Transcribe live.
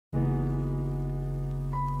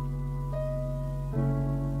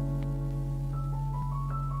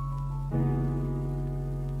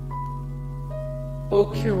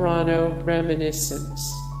Okirano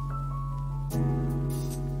Reminiscence.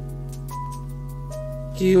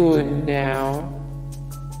 Doing now.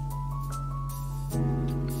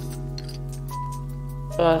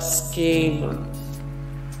 Bus Gamer.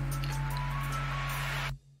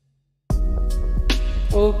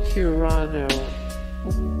 Okirano.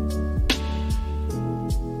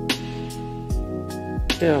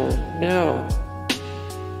 Don't know.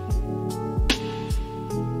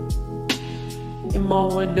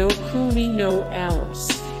 Imawa no Kuni no Alice.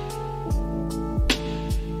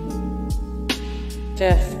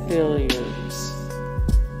 Death Billiards.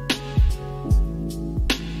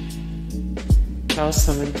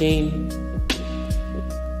 Awesome game.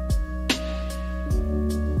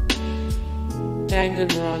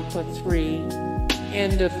 Danganronpa 3.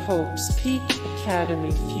 End of Hope's Peak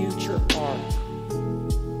Academy Future Arc.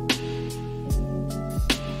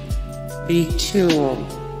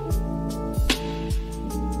 B2.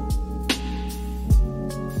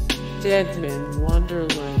 Deadman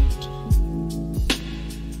Wonderland.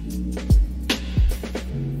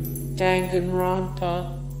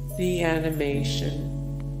 Danganronpa the Animation.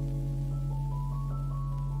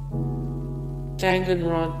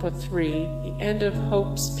 Danganronpa 3 The End of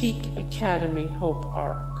Hope's Peak Academy Hope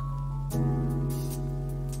Arc.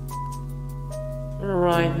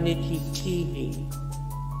 Mirai Nikki TV.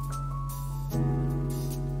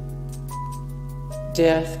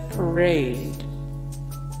 Death Parade.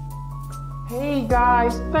 Hey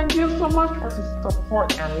guys, thank you so much for the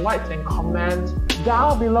support and likes and comments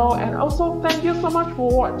down below, and also thank you so much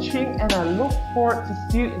for watching, and I look forward to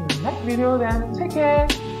see you in the next video then. Take care.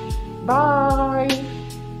 Bye.